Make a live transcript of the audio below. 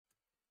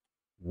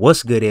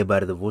What's good,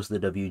 everybody? The voice of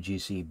the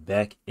WGC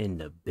back in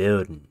the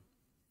building.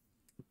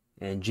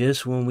 And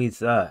just when we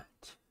thought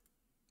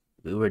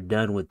we were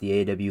done with the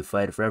AEW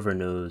Fight Forever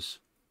news,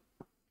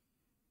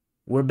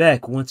 we're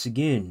back once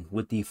again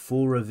with the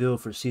full reveal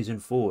for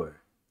Season 4.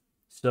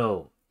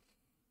 So,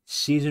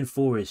 Season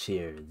 4 is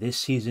here. This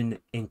season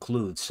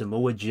includes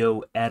Samoa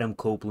Joe, Adam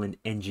Copeland,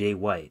 and Jay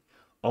White.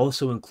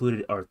 Also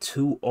included are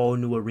 2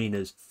 all-new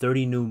arenas,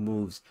 30 new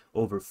moves,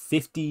 over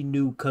 50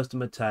 new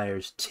custom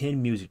attires,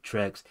 10 music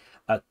tracks,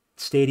 a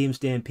Stadium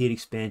Stampede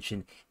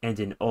expansion, and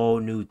an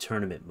all-new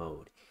tournament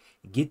mode.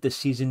 Get the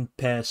season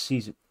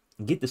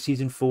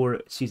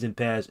 4 season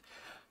pass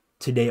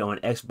today on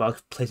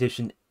Xbox,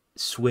 PlayStation,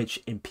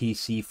 Switch, and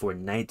PC for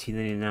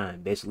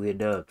 $19.99. Basically a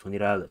dub,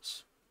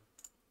 $20.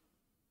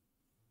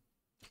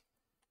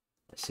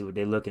 Let's see what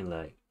they're looking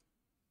like.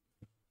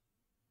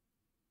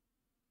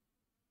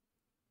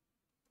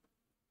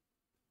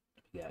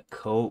 We got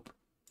Cope.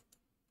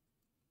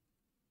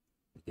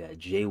 We got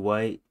Jay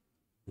White.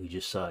 We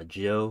just saw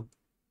Joe.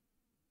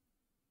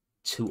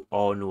 2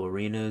 all-new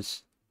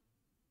arenas.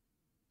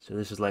 So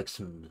this is like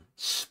some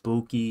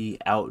spooky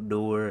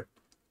outdoor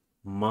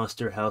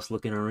monster house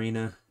looking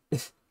arena.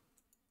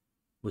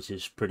 Which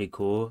is pretty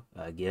cool,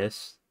 I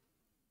guess.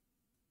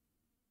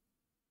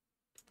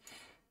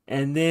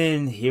 And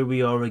then here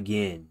we are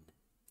again.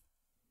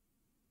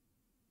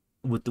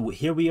 With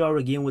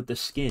the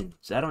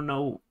skins. I don't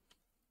know.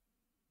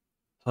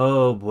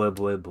 Oh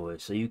boy.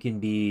 So you can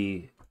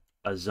be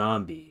a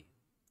zombie.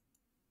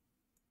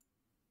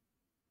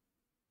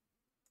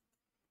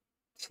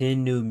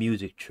 10 new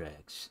music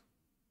tracks.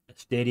 A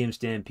Stadium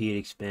Stampede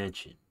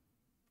expansion.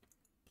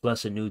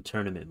 Plus a new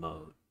tournament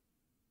mode.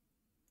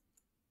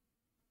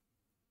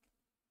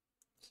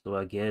 So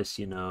I guess,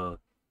 you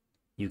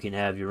can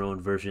have your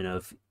own version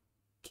of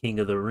King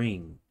of the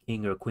Ring.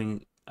 King or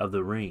Queen of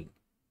the Ring.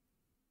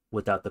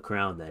 Without the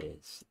crown, that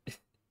is.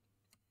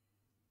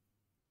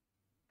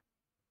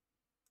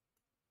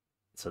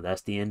 So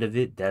that's the end of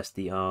it. That's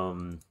the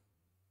win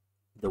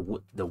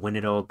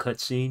it all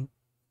cutscene.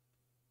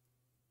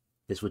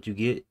 That's what you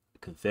get.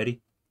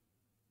 Confetti.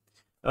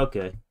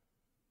 Okay.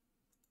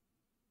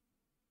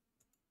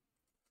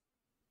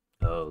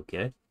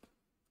 Okay.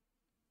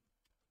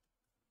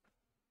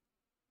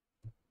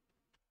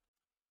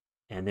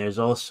 And there's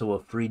also a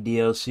free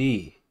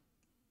DLC.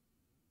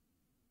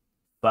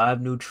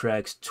 5 new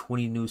tracks,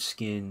 20 new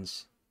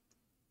skins.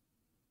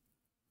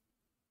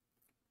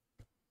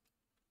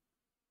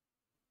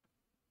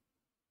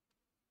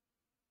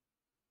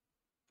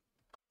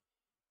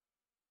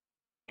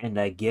 And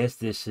I guess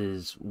this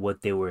is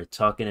what they were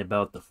talking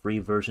about, the free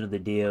version of the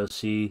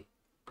DLC.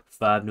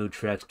 5 new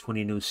tracks,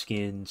 20 new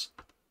skins,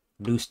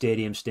 new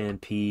Stadium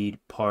Stampede,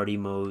 party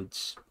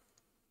modes.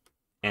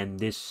 And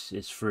this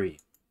is free.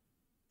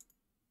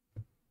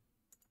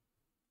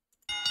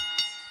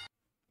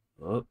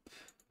 Oh,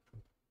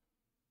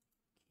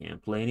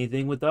 can't play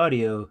anything with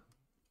audio.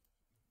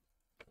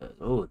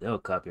 Oh, they'll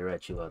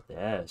copyright you out the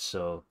ass.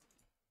 So,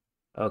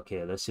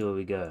 okay, let's see what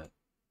we got.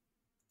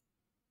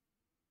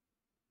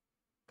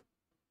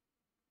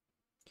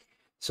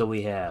 So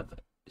we have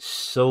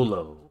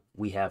solo,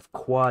 we have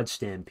quad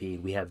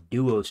stampede, we have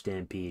duo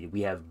stampede,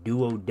 we have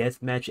duo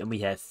deathmatch, and we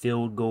have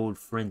field goal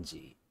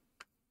frenzy.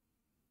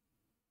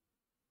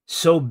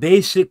 So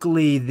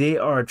basically, they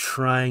are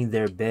trying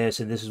their best,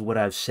 and this is what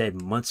I've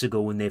said months ago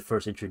when they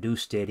first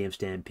introduced Stadium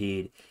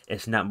Stampede.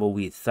 It's not what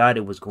we thought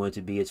it was going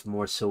to be. It's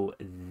more so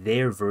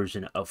their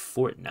version of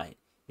Fortnite.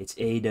 It's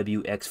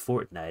AEW X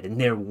Fortnite,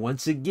 and they're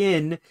once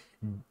again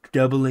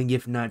doubling,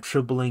 if not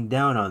tripling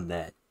down on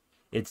that.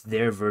 It's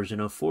their version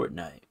of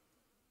Fortnite.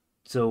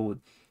 So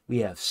we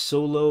have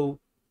solo,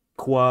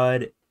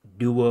 quad,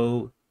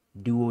 duo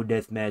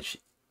deathmatch,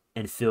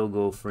 and field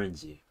goal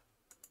frenzy.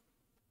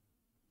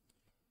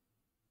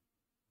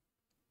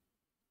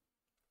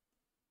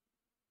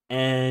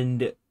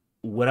 And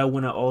what I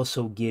want to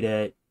also get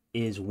at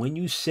is when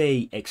you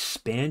say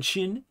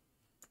expansion,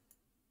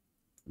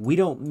 we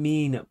don't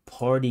mean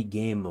party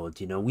game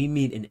modes, we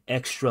mean an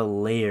extra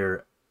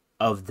layer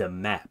of the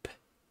map,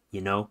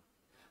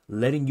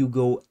 letting you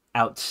go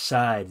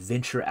outside,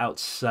 venture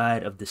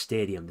outside of the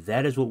stadium.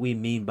 That is what we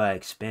mean by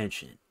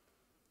expansion.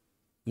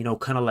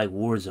 Kind of like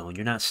Warzone.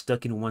 You're not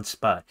stuck in one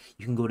spot.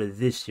 You can go to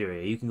this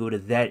area, you can go to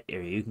that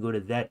area, you can go to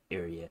that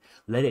area.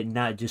 Let it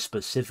not just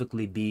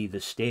specifically be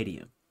the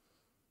stadium.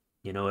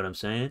 You know what I'm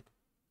saying?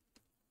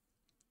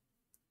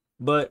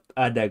 But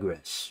I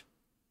digress.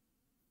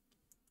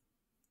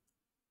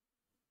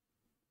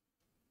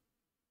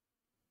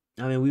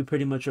 I mean, we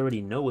pretty much already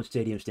know what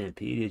Stadium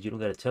Stampede is. You don't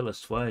gotta tell us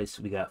twice.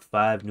 We got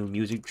 5 new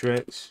music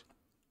tracks.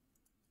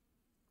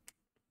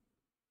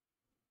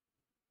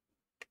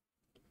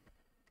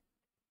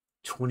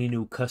 20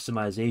 new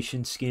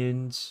customization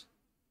skins.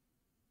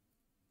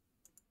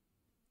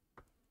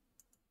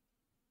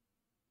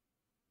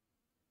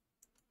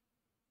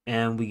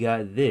 And we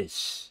got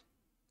this.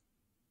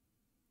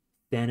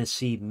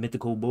 Fantasy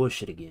mythical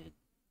bullshit again.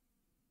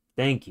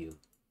 Thank you.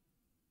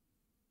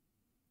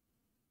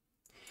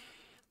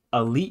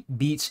 Elite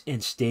beats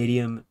in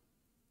stadium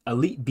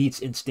Elite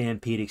Beats and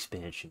Stampede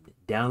expansion.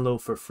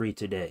 Download for free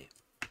today.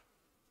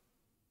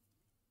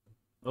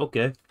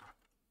 Okay.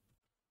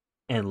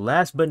 And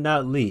last but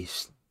not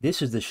least,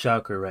 this is the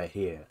shocker right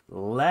here.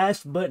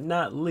 Last but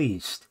not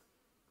least,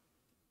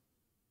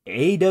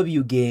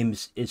 AEW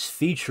Games is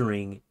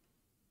featuring,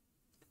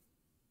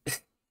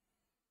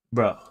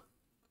 bro.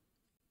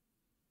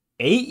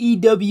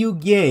 AEW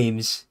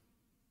Games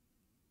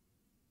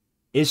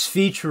is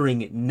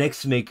featuring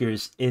Next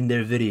Makers in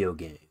their video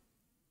game.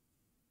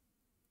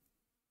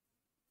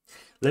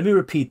 Let me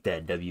repeat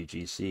that,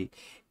 WGC.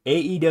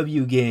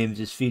 AEW Games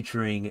is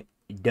featuring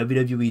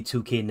WWE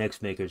 2K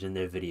Next Makers in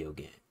their video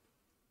game.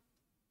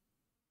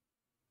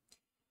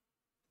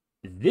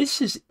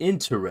 This is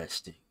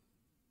interesting.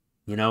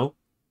 You know,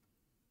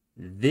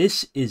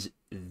 this is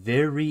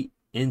very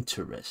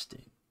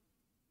interesting.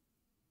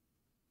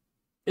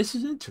 This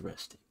is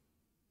interesting.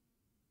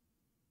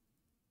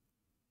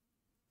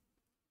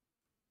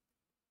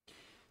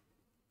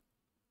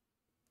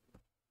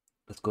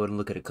 Let's go ahead and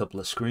look at a couple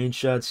of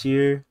screenshots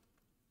here.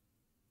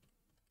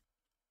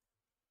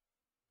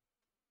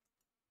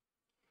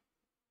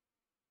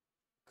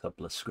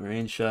 Couple of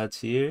screenshots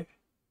here.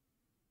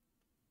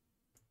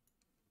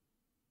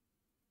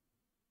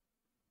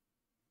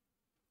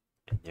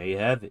 And there you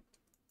have it.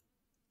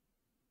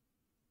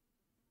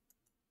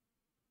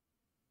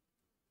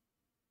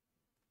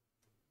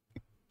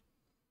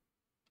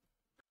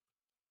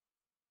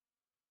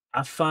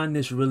 I find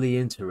this really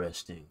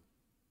interesting.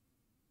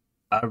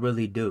 I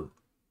really do.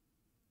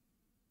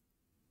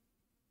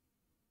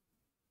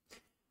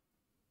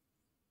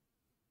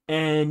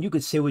 And you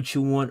could say what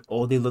you want.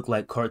 Oh, they look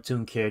like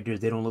cartoon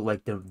characters. They don't look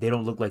like them. They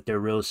don't look like their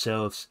real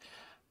selves.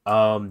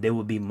 They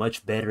would be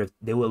much better.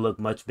 They would look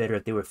much better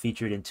if they were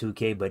featured in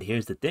 2K. But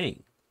here's the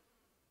thing: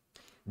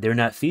 they're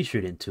not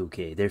featured in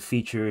 2K. They're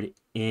featured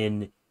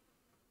in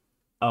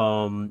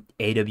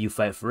AEW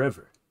Fight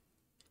Forever,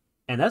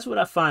 and that's what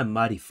I find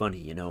mighty funny.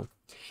 You know,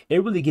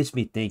 it really gets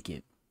me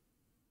thinking.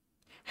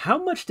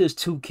 How much does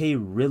 2K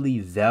really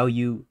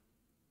value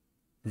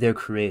their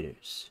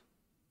creators?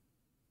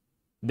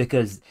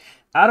 Because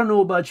I don't know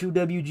about you,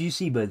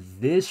 WGC, but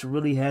this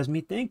really has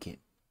me thinking.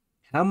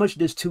 How much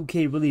does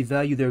 2K really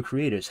value their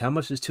creators? How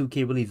much does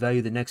 2K really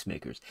value the Next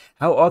Makers?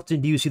 How often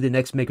do you see the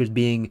Next Makers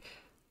being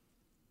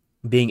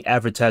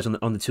advertised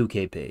on the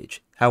 2K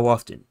page? How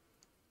often?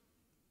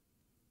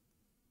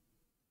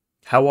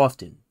 How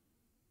often?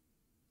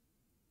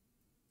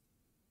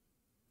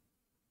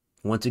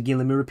 Once again,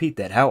 let me repeat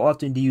that. How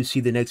often do you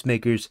see the Next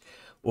Makers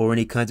or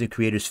any content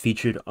creators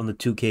featured on the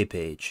 2K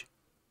page?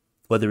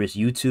 Whether it's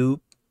YouTube,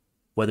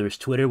 whether it's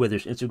Twitter, whether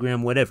it's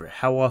Instagram, whatever.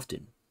 How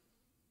often?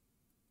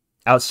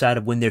 Outside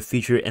of when they're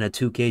featured in a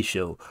 2K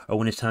show, or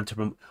when it's time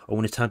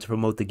to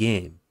promote the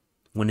game,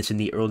 when it's in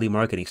the early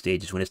marketing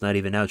stages, when it's not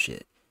even out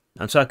yet.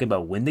 I'm talking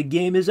about when the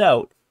game is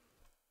out.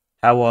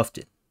 How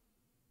often?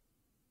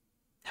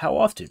 How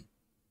often?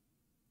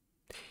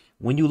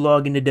 When you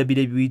log into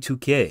WWE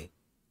 2K,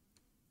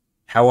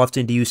 how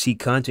often do you see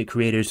content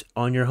creators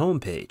on your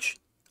homepage,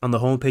 on the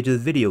homepage of the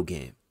video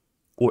game,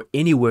 or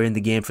anywhere in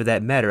the game for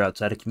that matter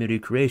outside of community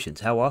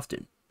creations? How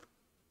often?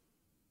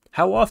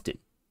 How often?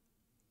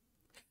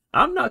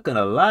 I'm not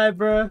gonna lie,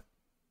 bruh.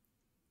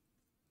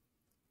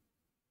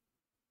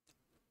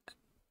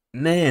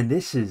 Man,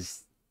 this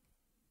is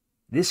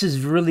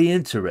really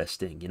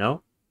interesting, you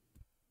know?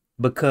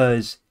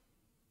 Because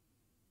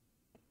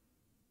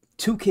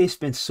 2K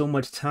spends so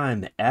much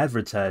time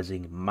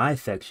advertising my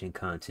faction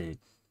content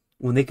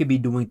when they could be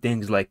doing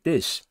things like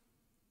this.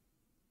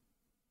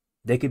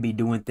 They could be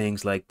doing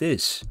things like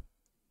this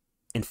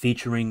and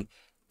featuring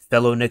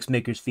fellow Next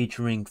Makers,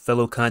 featuring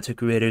fellow content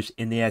creators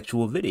in the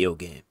actual video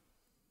game.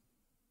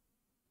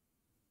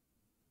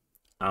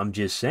 I'm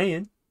just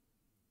saying.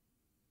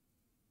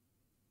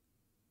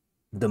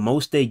 The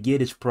most they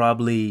get is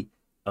probably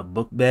a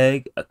book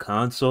bag, a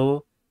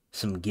console,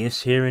 some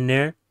gifts here and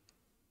there.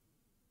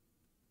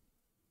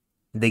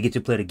 They get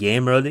to play the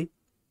game early.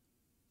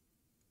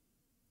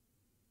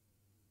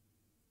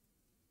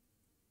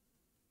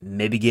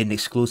 Maybe get an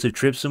exclusive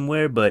trip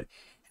somewhere, but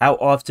how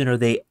often are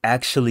they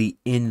actually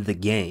in the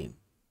game?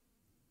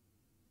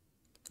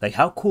 Like,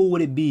 how cool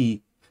would it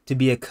be to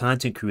be a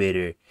content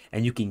creator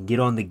and you can get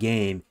on the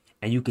game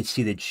and you can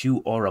see that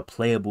you are a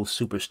playable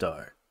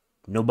superstar?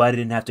 Nobody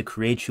didn't have to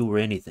create you or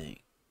anything.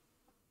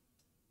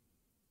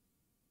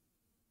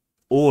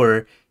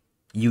 Or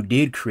you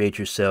did create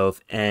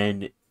yourself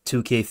and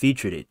 2K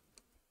featured it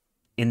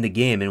in the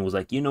game and was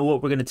like, you know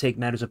what, we're going to take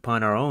matters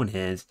upon our own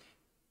hands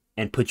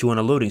and put you on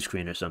a loading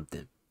screen or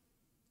something.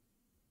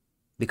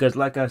 Because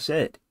like I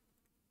said,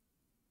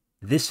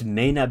 this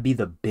may not be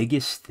the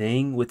biggest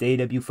thing with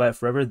AEW Fight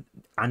Forever.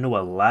 I know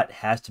a lot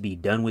has to be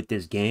done with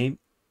this game,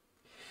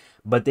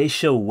 but they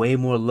show way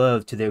more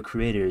love to their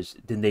creators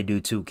than they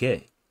do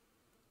 2K.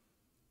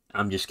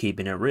 I'm just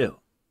keeping it real.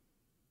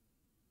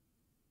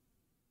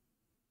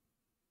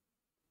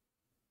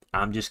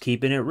 I'm just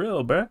keeping it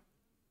real, bruh.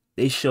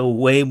 They show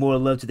way more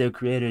love to their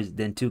creators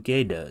than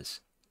 2K does.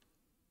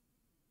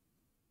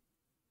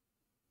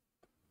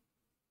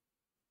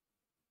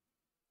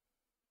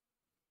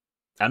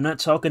 I'm not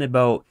talking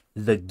about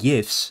the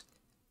gifts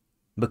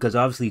because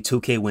obviously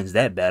 2K wins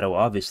that battle,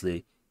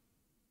 obviously.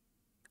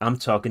 I'm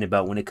talking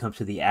about when it comes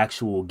to the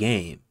actual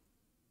game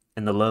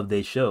and the love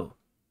they show.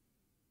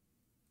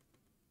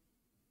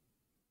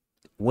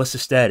 What's the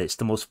status?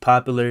 The most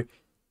popular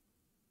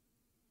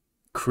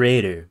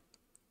creator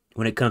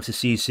when it comes to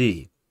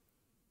CC.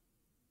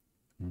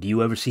 Do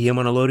you ever see him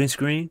on a loading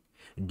screen?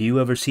 Do you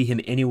ever see him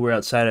anywhere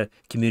outside of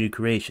community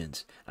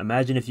creations?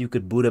 Imagine if you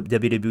could boot up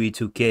WWE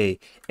 2K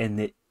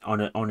and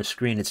on a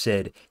screen it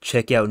said,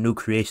 check out new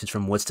creations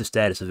from What's the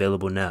Status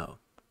available now.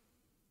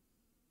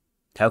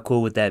 How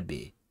cool would that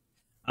be?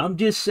 I'm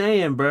just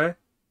saying, bruh.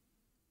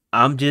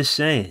 I'm just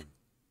saying.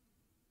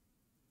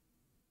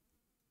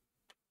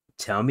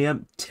 Tell me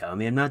I'm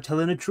not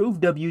telling the truth,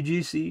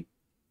 WGC.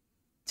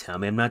 Tell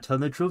me I'm not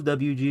telling the truth,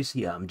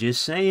 WGC. I'm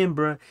just saying,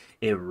 bruh.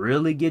 It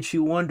really gets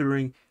you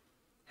wondering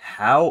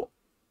how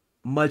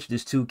much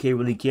does 2K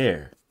really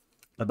care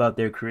about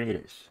their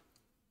creators.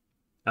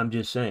 I'm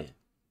just saying.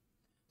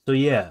 So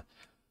yeah,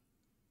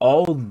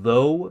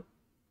 although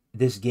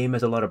this game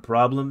has a lot of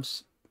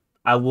problems,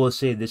 I will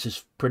say this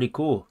is pretty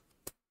cool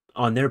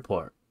on their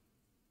part.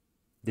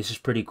 This is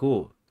pretty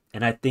cool.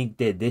 And I think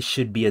that this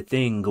should be a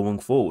thing going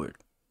forward.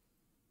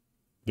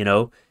 You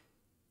know,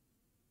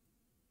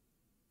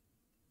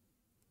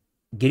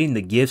 getting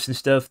the gifts and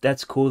stuff,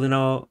 that's cool and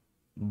all,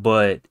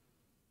 but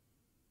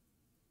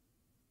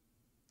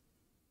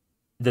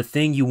the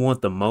thing you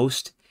want the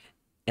most,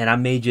 and I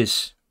may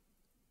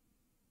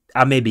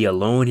be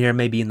alone here, I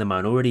may be in the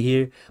minority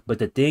here, but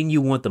the thing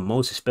you want the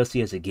most,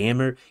 especially as a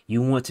gamer,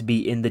 you want to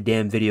be in the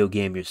damn video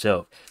game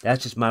yourself.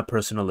 That's just my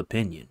personal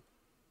opinion.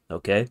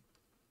 Okay?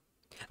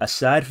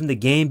 Aside from the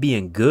game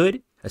being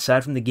good,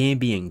 aside from the game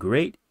being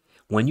great,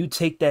 when you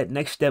take that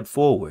next step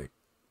forward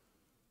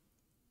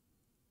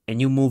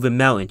and you moving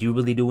mountains, you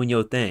really doing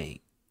your thing.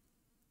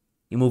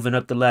 You moving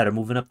up the ladder,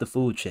 moving up the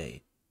food chain.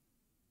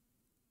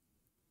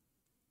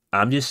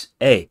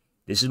 Hey,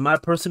 this is my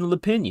personal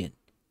opinion.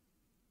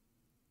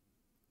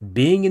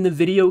 Being in the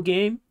video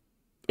game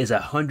is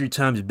 100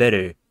 times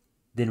better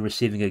than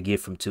receiving a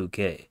gift from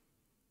 2K.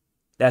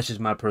 That's just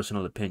my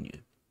personal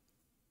opinion.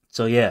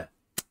 So yeah,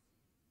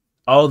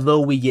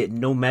 although we get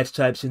no match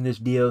types in this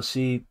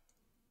DLC,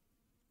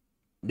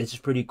 this is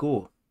pretty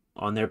cool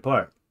on their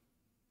part.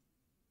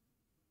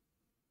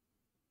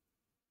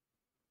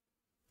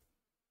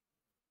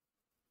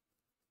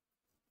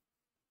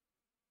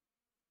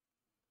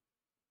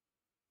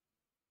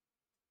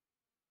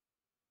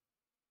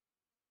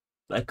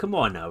 Like, come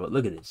on now,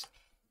 look at this.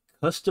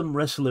 Custom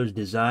wrestlers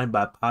designed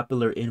by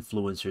popular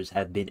influencers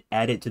have been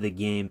added to the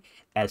game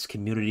as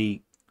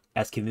community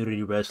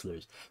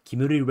wrestlers.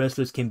 Community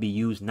wrestlers can be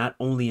used not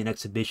only in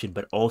exhibition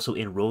but also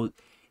in Road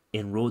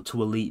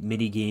to Elite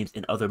mini games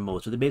and other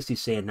modes. So they're basically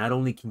saying not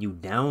only can you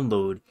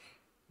download,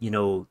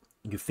 your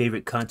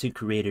favorite content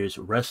creators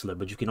wrestler,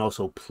 but you can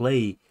also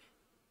play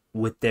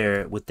with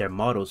their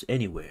models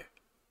anywhere.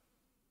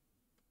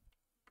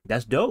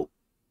 That's dope.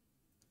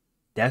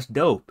 That's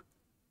dope.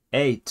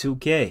 Hey,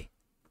 2K,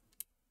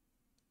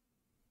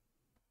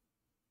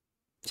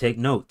 take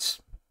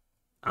notes.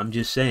 I'm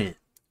just saying.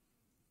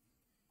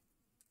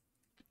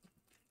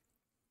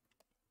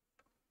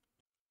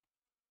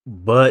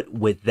 But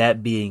with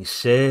that being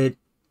said,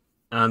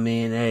 I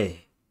mean,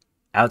 hey,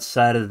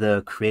 outside of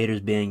the creators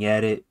being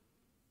added,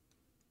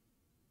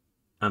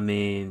 I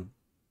mean,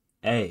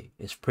 hey,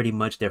 it's pretty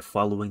much they're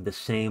following the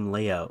same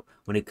layout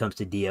when it comes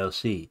to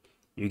DLC.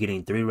 You're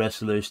getting 3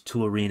 wrestlers,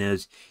 2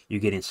 arenas, you're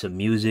getting some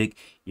music,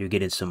 you're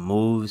getting some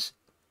moves,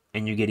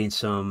 and you're getting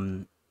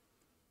some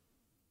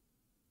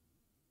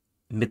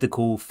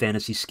mythical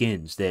fantasy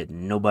skins that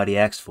nobody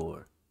asked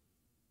for.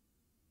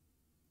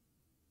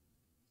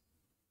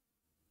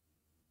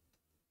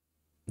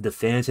 The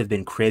fans have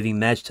been craving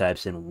match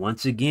types, and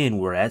once again,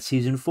 we're at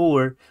season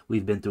 4.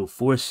 We've been through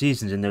 4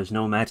 seasons and there's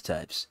no match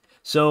types.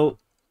 So,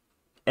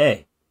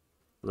 hey,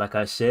 like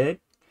I said,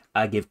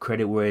 I give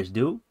credit where it's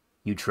due.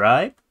 You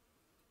tried.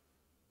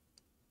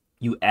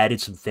 You added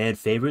some fan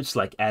favorites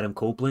like Adam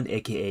Copeland,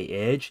 aka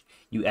Edge.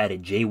 You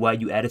added Jay White.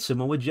 You added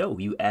Samoa Joe.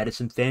 You added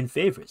some fan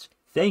favorites.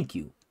 Thank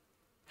you.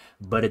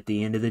 But at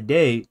the end of the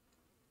day,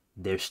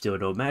 there's still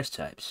no match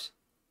types.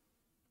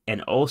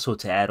 And also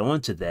to add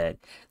on to that,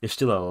 there's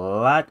still a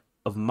lot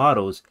of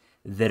models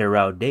that are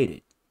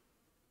outdated.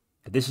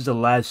 If this is a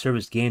live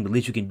service game, the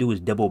least you can do is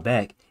double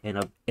back and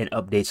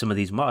update some of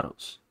these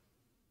models.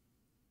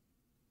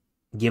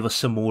 Give us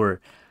some more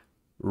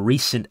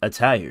recent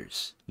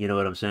attires. You know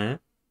what I'm saying?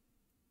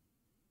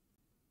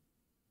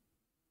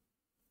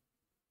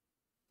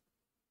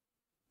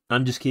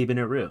 I'm just keeping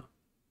it real.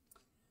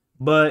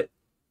 But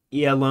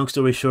yeah, long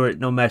story short,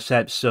 no match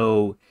types.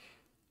 So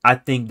I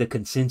think the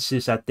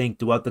consensus, I think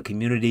throughout the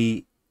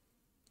community,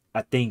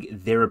 I think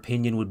their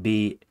opinion would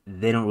be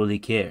they don't really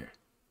care.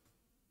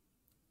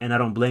 And I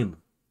don't blame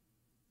them.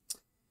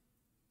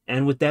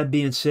 And with that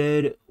being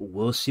said,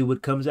 we'll see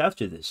what comes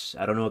after this.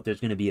 I don't know if there's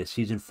going to be a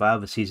season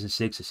 5, a season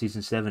 6, a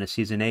season 7, a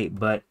season 8,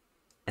 but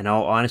in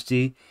all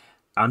honesty,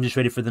 I'm just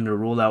ready for them to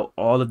roll out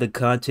all of the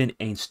content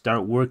and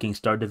start working,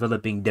 start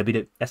developing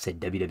I said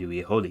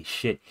WWE, holy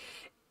shit.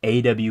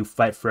 AEW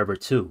Fight Forever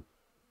 2.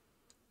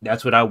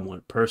 That's what I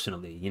want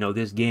personally. You know,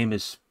 this game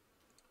is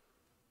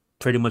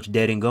pretty much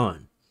dead and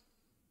gone.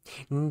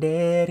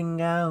 Dead and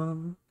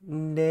gone,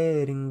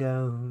 dead and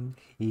gone.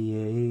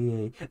 Yeah,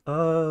 yeah.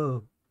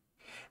 Oh,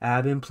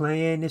 I've been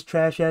playing this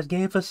trash ass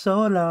game for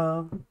so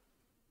long.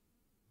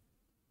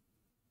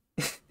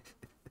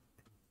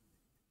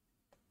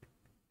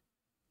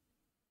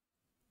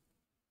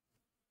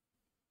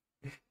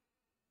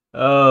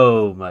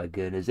 Oh my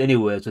goodness.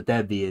 Anyways, with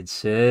that being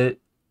said,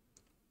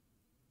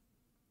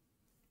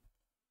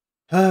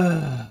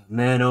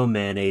 man, oh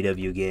man,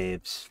 AW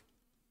games.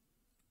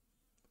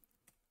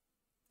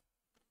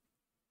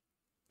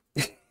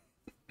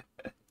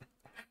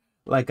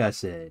 Like I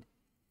said,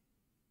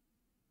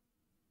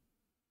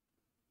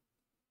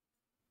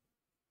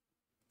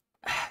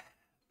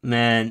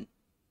 man,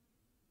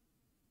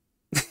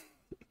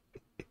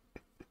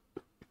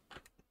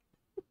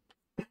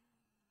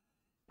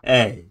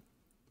 hey,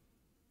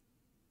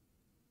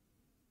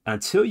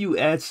 until you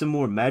add some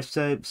more match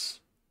types,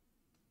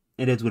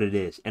 it is what it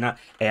is. And I'm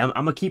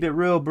gonna keep it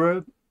real,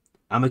 bro.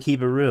 I'm gonna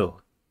keep it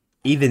real.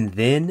 Even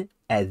then,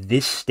 at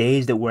this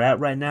stage that we're at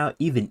right now,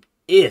 even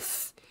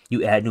if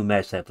you add new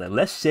match types, like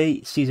let's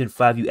say season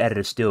 5 you added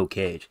a steel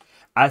cage,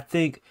 I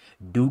think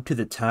due to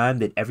the time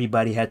that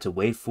everybody had to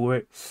wait for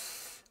it,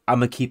 I'm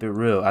gonna keep it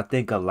real. I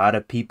think a lot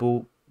of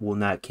people will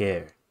not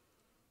care.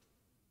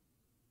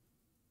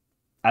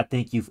 I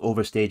think you've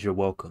overstayed your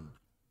welcome.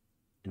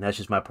 And that's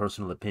just my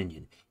personal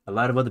opinion. A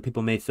lot of other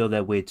people may feel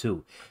that way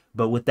too.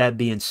 But with that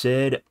being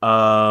said,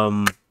 let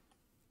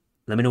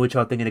me know what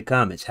y'all think in the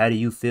comments. How do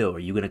you feel? Are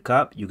you gonna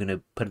cop? You gonna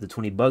put up the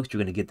 $20?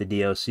 You're gonna get the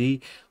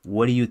DLC?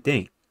 What do you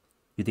think?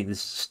 You think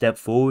this is a step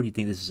forward? You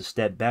think this is a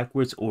step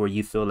backwards? Or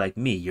you feel like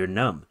me, you're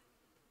numb?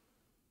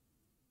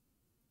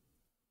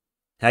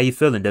 How you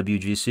feeling,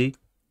 WGC?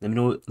 Let me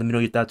know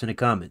your thoughts in the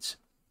comments.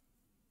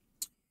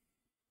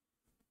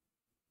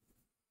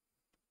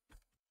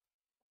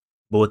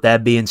 But with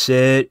that being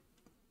said,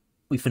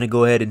 we finna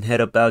go ahead and head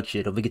up out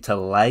here. Don't forget to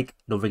like,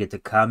 don't forget to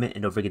comment,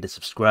 and don't forget to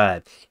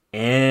subscribe.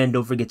 And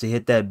don't forget to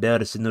hit that bell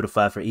to stay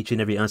notified for each and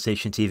every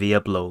Unstation TV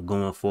upload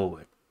going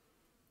forward.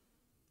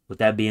 With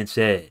that being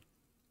said,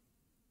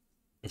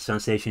 it's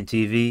Unstation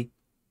TV,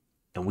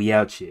 and we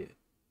out here.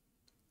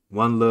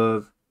 One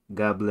love,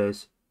 God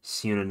bless,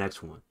 see you in the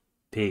next one.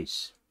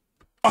 Peace.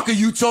 Fuck are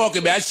you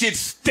talking about? That shit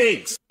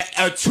stinks.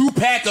 A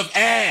 2-pack of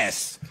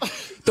ass.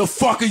 The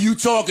fuck are you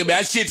talking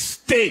about? That shit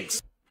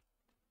stinks.